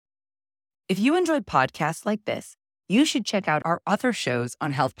If you enjoyed podcasts like this, you should check out our other shows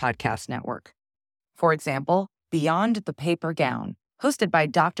on Health Podcast Network. For example, Beyond the Paper Gown, hosted by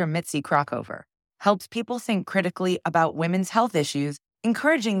Dr. Mitzi Krockover, helps people think critically about women's health issues,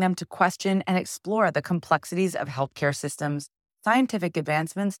 encouraging them to question and explore the complexities of healthcare systems, scientific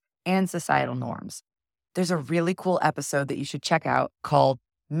advancements, and societal norms. There's a really cool episode that you should check out called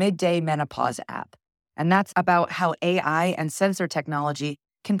Midday Menopause App, and that's about how AI and sensor technology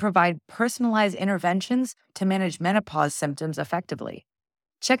can provide personalized interventions to manage menopause symptoms effectively.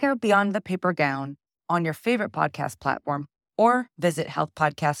 Check out Beyond the Paper Gown on your favorite podcast platform or visit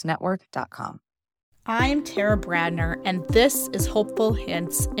healthpodcastnetwork.com. I'm Tara Bradner, and this is Hopeful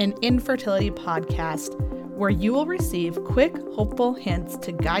Hints, an infertility podcast where you will receive quick, hopeful hints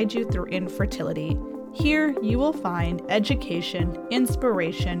to guide you through infertility. Here, you will find education,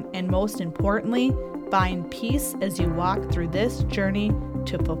 inspiration, and most importantly, find peace as you walk through this journey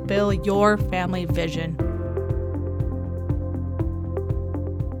to fulfill your family vision.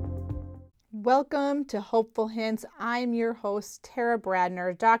 Welcome to Hopeful Hints. I'm your host, Tara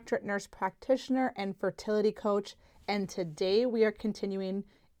Bradner, doctorate nurse practitioner and fertility coach, and today we are continuing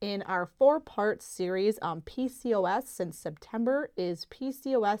in our 4-part series on PCOS since September is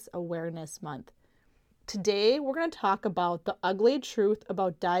PCOS Awareness Month. Today, we're going to talk about the ugly truth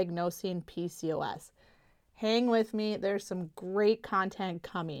about diagnosing PCOS. Hang with me, there's some great content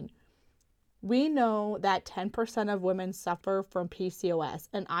coming. We know that 10% of women suffer from PCOS,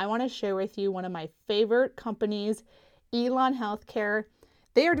 and I want to share with you one of my favorite companies, Elon Healthcare.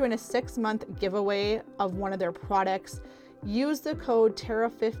 They are doing a 6-month giveaway of one of their products. Use the code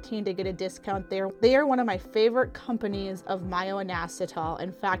TERA15 to get a discount there. They are one of my favorite companies of myo-inositol.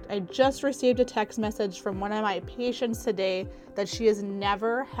 In fact, I just received a text message from one of my patients today that she has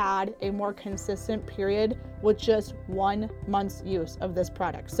never had a more consistent period with just 1 month's use of this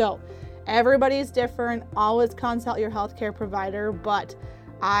product. So everybody's different. Always consult your healthcare provider, but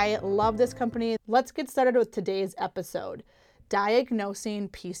I love this company. Let's get started with today's episode, diagnosing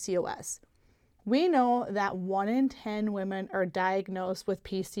PCOS. We know that 1 in 10 women are diagnosed with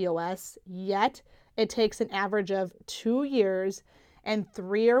PCOS, yet it takes an average of 2 years and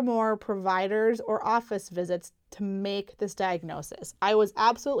 3 or more providers or office visits to make this diagnosis. I was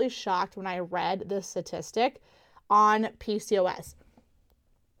absolutely shocked when I read this statistic on PCOS.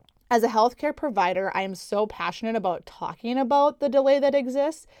 As a healthcare provider, I am so passionate about talking about the delay that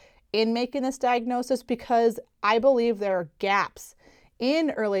exists in making this diagnosis because I believe there are gaps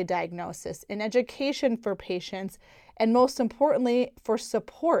in early diagnosis, in education for patients, and most importantly, for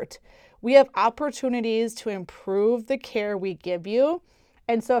support. We have opportunities to improve the care we give you.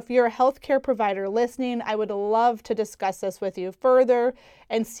 And so if you're a healthcare provider listening, I would love to discuss this with you further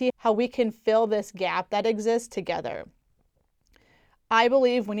and see how we can fill this gap that exists together. I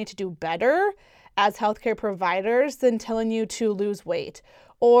believe we need to do better as healthcare providers than telling you to lose weight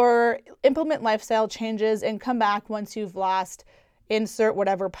or implement lifestyle changes and come back once you've lost insert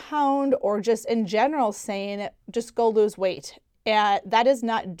whatever pound, or just in general saying, just go lose weight. And that is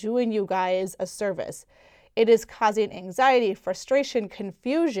not doing you guys a service. It is causing anxiety, frustration,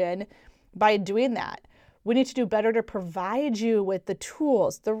 confusion by doing that. We need to do better to provide you with the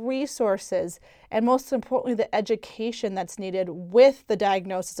tools, the resources, and most importantly, the education that's needed with the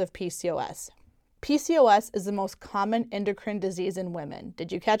diagnosis of PCOS. PCOS is the most common endocrine disease in women.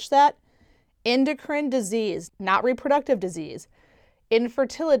 Did you catch that? Endocrine disease, not reproductive disease.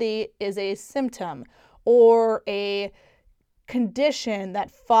 Infertility is a symptom or a condition that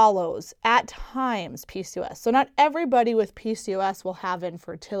follows at times PCOS. So not everybody with PCOS will have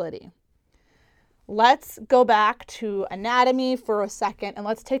infertility. Let's go back to anatomy for a second and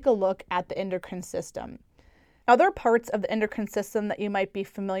let's take a look at the endocrine system. Other parts of the endocrine system that you might be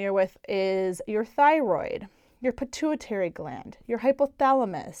familiar with is your thyroid, your pituitary gland, your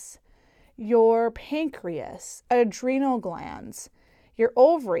hypothalamus, your pancreas, adrenal glands, your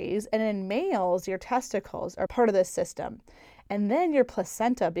ovaries, and in males, your testicles are part of this system. And then your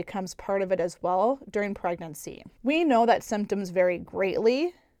placenta becomes part of it as well during pregnancy. We know that symptoms vary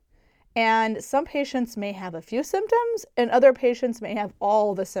greatly, and some patients may have a few symptoms, and other patients may have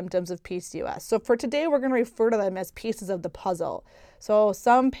all the symptoms of PCOS. So for today, we're going to refer to them as pieces of the puzzle. So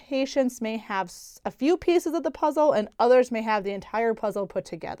some patients may have a few pieces of the puzzle, and others may have the entire puzzle put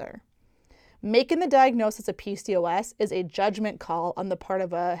together. Making the diagnosis of PCOS is a judgment call on the part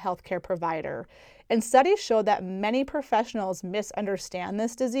of a healthcare provider. And studies show that many professionals misunderstand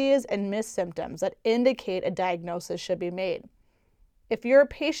this disease and miss symptoms that indicate a diagnosis should be made. If you're a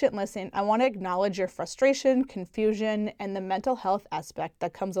patient listening, I want to acknowledge your frustration, confusion, and the mental health aspect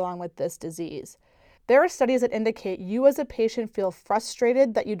that comes along with this disease. There are studies that indicate you as a patient feel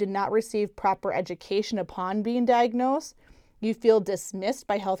frustrated that you did not receive proper education upon being diagnosed. You feel dismissed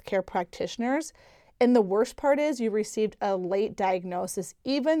by healthcare practitioners. And the worst part is you received a late diagnosis,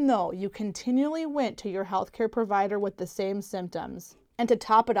 even though you continually went to your healthcare provider with the same symptoms. And to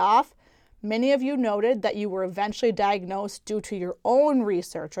top it off, many of you noted that you were eventually diagnosed due to your own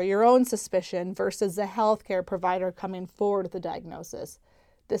research or your own suspicion versus the healthcare provider coming forward with the diagnosis.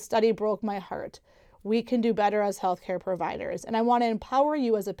 This study broke my heart. We can do better as healthcare providers. And I want to empower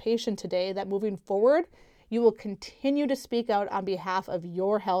you as a patient today that moving forward, you will continue to speak out on behalf of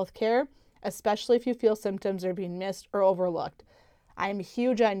your healthcare, especially if you feel symptoms are being missed or overlooked. I'm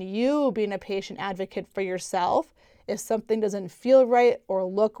huge on you being a patient advocate for yourself. If something doesn't feel right or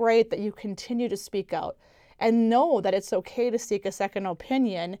look right, that you continue to speak out. And know that it's okay to seek a second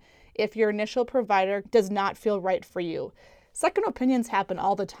opinion if your initial provider does not feel right for you. Second opinions happen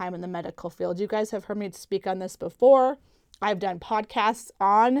all the time in the medical field. You guys have heard me speak on this before. I've done podcasts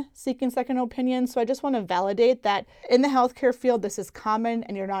on seeking second opinions. So I just want to validate that in the healthcare field, this is common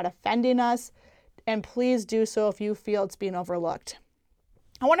and you're not offending us. And please do so if you feel it's being overlooked.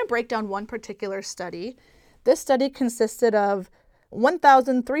 I want to break down one particular study. This study consisted of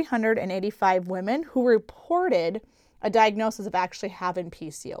 1,385 women who reported a diagnosis of actually having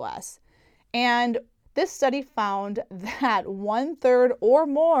PCOS. And this study found that 1/3 or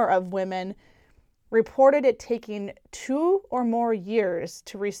more of women reported it taking 2 or more years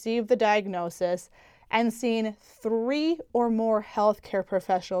to receive the diagnosis and seeing 3 or more healthcare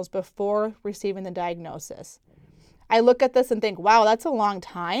professionals before receiving the diagnosis. I look at this and think, wow, that's a long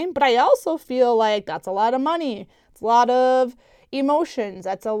time, but I also feel like that's a lot of money. It's a lot of emotions.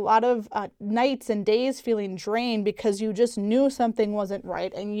 That's a lot of nights and days feeling drained because you just knew something wasn't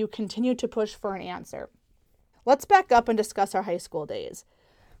right and you continued to push for an answer. Let's back up and discuss our high school days.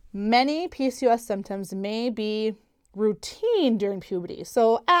 Many PCOS symptoms may be routine during puberty.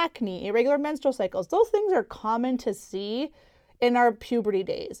 So acne, irregular menstrual cycles, those things are common to see in our puberty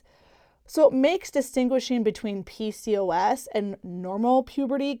days. So it makes distinguishing between PCOS and normal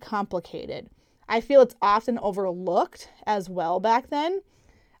puberty complicated. I feel it's often overlooked as well back then.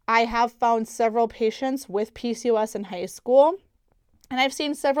 I have found several patients with PCOS in high school, and I've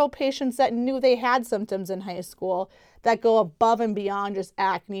seen several patients that knew they had symptoms in high school that go above and beyond just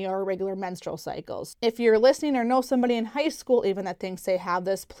acne or irregular menstrual cycles. If you're listening or know somebody in high school even that thinks they have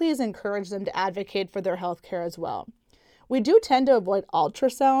this, please encourage them to advocate for their health care as well. We do tend to avoid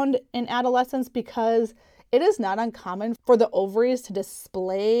ultrasound in adolescence because it is not uncommon for the ovaries to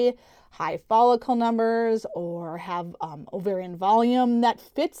display high follicle numbers or have ovarian volume that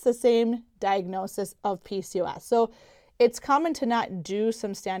fits the same diagnosis of PCOS. So it's common to not do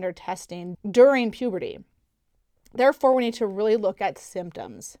some standard testing during puberty. Therefore, we need to really look at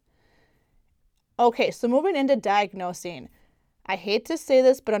symptoms. Okay, so moving into diagnosing. I hate to say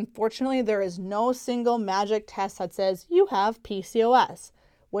this, but unfortunately, there is no single magic test that says you have PCOS,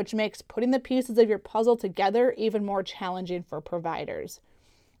 which makes putting the pieces of your puzzle together even more challenging for providers.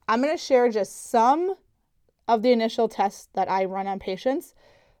 I'm going to share just some of the initial tests that I run on patients.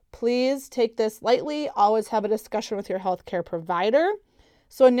 Please take this lightly. Always have a discussion with your healthcare provider.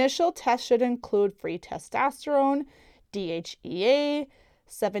 So initial tests should include free testosterone, DHEA,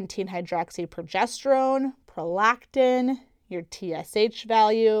 17-hydroxyprogesterone, prolactin, your TSH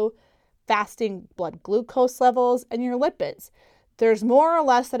value, fasting blood glucose levels, and your lipids. There's more or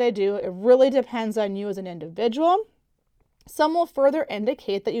less that I do. It really depends on you as an individual. Some will further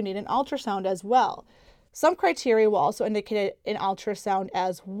indicate that you need an ultrasound as well. Some criteria will also indicate an ultrasound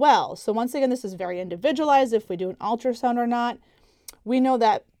as well. So once again, this is very individualized if we do an ultrasound or not. We know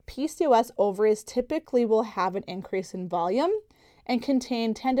that PCOS ovaries typically will have an increase in volume and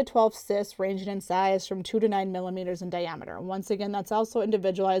contain 10 to 12 cysts ranging in size from 2 to 9 millimeters in diameter. Once again, that's also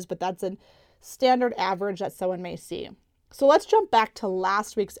individualized, but that's a standard average that someone may see. So let's jump back to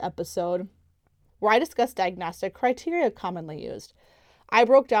last week's episode where I discussed diagnostic criteria commonly used. I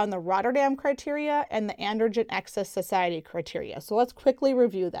broke down the Rotterdam criteria and the Androgen Excess Society criteria. So let's quickly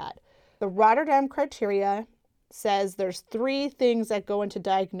review that. The Rotterdam criteria says there's 3 things that go into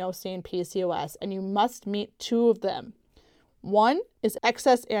diagnosing PCOS, and you must meet 2 of them. 1 is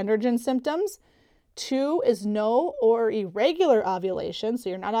excess androgen symptoms. 2 is no or irregular ovulation, so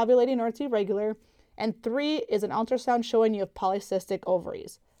you're not ovulating or it's irregular. And 3 is an ultrasound showing you have polycystic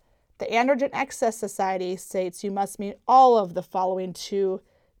ovaries. The Androgen Excess Society states you must meet all of the following to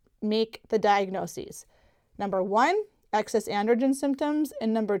make the diagnoses. Number 1, excess androgen symptoms,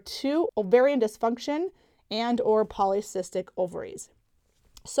 and number 2, ovarian dysfunction and or polycystic ovaries.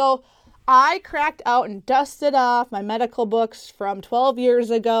 So I cracked out and dusted off my medical books from 12 years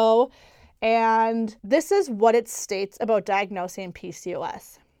ago, And this is what it states about diagnosing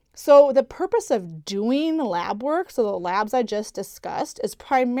PCOS. So the purpose of doing lab work, so the labs I just discussed, is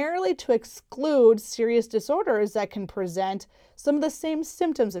primarily to exclude serious disorders that can present some of the same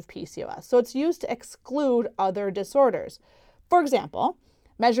symptoms of PCOS. So it's used to exclude other disorders. For example,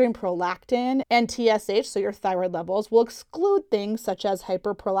 measuring prolactin and TSH, so your thyroid levels, will exclude things such as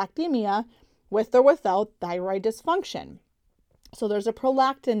hyperprolactemia with or without thyroid dysfunction. So there's a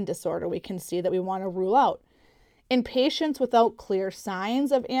prolactin disorder we can see that we want to rule out. In patients without clear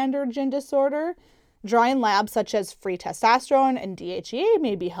signs of androgen disorder, drawing labs such as free testosterone and DHEA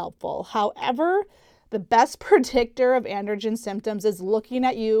may be helpful. However, the best predictor of androgen symptoms is looking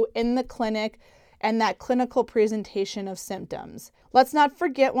at you in the clinic and that clinical presentation of symptoms. Let's not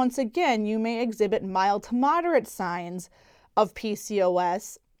forget, once again, you may exhibit mild to moderate signs of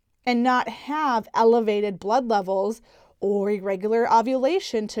PCOS and not have elevated blood levels or irregular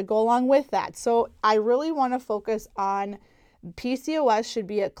ovulation to go along with that. So I really want to focus on PCOS should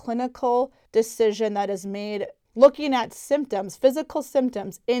be a clinical decision that is made looking at symptoms, physical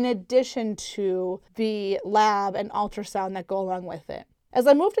symptoms, in addition to the lab and ultrasound that go along with it. As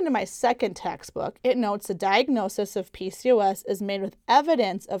I moved into my second textbook, it notes the diagnosis of PCOS is made with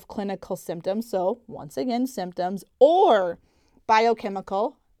evidence of clinical symptoms, so once again, symptoms, or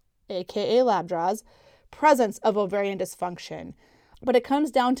biochemical, aka lab draws, presence of ovarian dysfunction. But it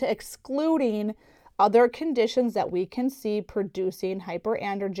comes down to excluding other conditions that we can see producing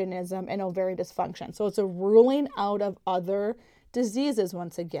hyperandrogenism and ovarian dysfunction. So it's a ruling out of other diseases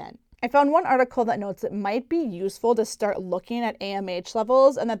once again. I found one article that notes it might be useful to start looking at AMH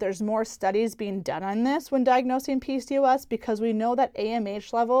levels and that there's more studies being done on this when diagnosing PCOS, because we know that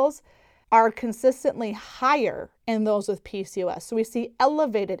AMH levels are consistently higher in those with PCOS. So we see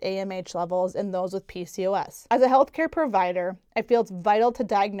elevated AMH levels in those with PCOS. As a healthcare provider, I feel it's vital to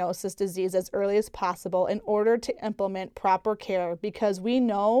diagnose this disease as early as possible in order to implement proper care, because we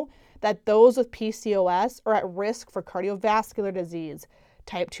know that those with PCOS are at risk for cardiovascular disease,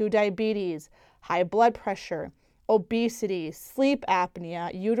 type 2 diabetes, high blood pressure, obesity, sleep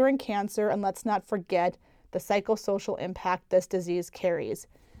apnea, uterine cancer, and let's not forget the psychosocial impact this disease carries.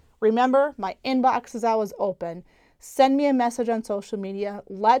 Remember, my inbox is always open. Send me a message on social media.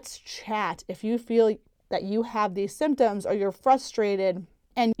 Let's chat if you feel that you have these symptoms or you're frustrated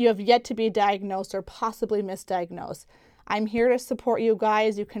and you have yet to be diagnosed or possibly misdiagnosed. I'm here to support you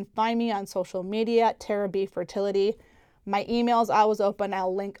guys. You can find me on social media at Tara B Fertility. My email is always open.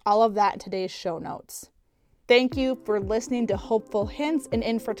 I'll link all of that in today's show notes. Thank you for listening to Hopeful Hints, an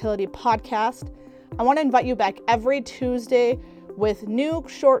Infertility podcast. I want to invite you back every Tuesday with new,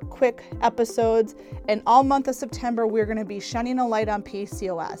 short, quick episodes. And all month of September, we're going to be shining a light on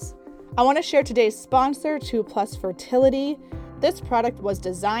PCOS. I want to share today's sponsor, 2+ Fertility. This product was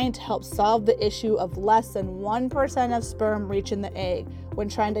designed to help solve the issue of less than 1% of sperm reaching the egg when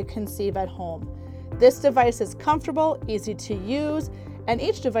trying to conceive at home. This device is comfortable, easy to use, and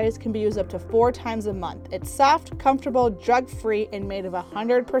each device can be used up to 4 times a month. It's soft, comfortable, drug-free, and made of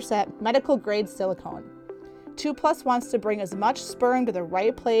 100% medical-grade silicone. 2+ wants to bring as much sperm to the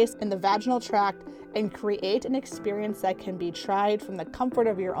right place in the vaginal tract and create an experience that can be tried from the comfort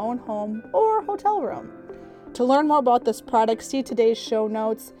of your own home or hotel room. To learn more about this product, see today's show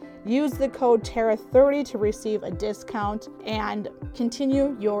notes. Use the code TARA30 to receive a discount and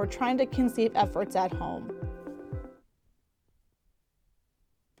continue your trying to conceive efforts at home.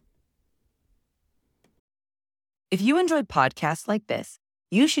 If you enjoyed podcasts like this,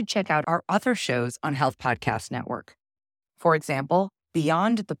 you should check out our other shows on Health Podcast Network. For example,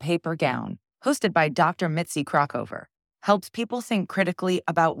 Beyond the Paper Gown, hosted by Dr. Mitzi Krockover, helps people think critically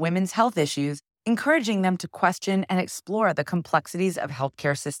about women's health issues, encouraging them to question and explore the complexities of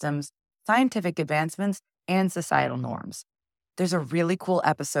healthcare systems, scientific advancements, and societal norms. There's a really cool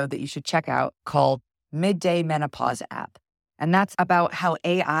episode that you should check out called Midday Menopause App, and that's about how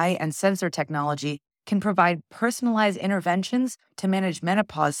AI and sensor technology can provide personalized interventions to manage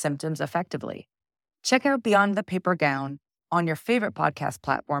menopause symptoms effectively. Check out Beyond the Paper Gown on your favorite podcast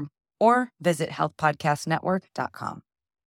platform or visit healthpodcastnetwork.com.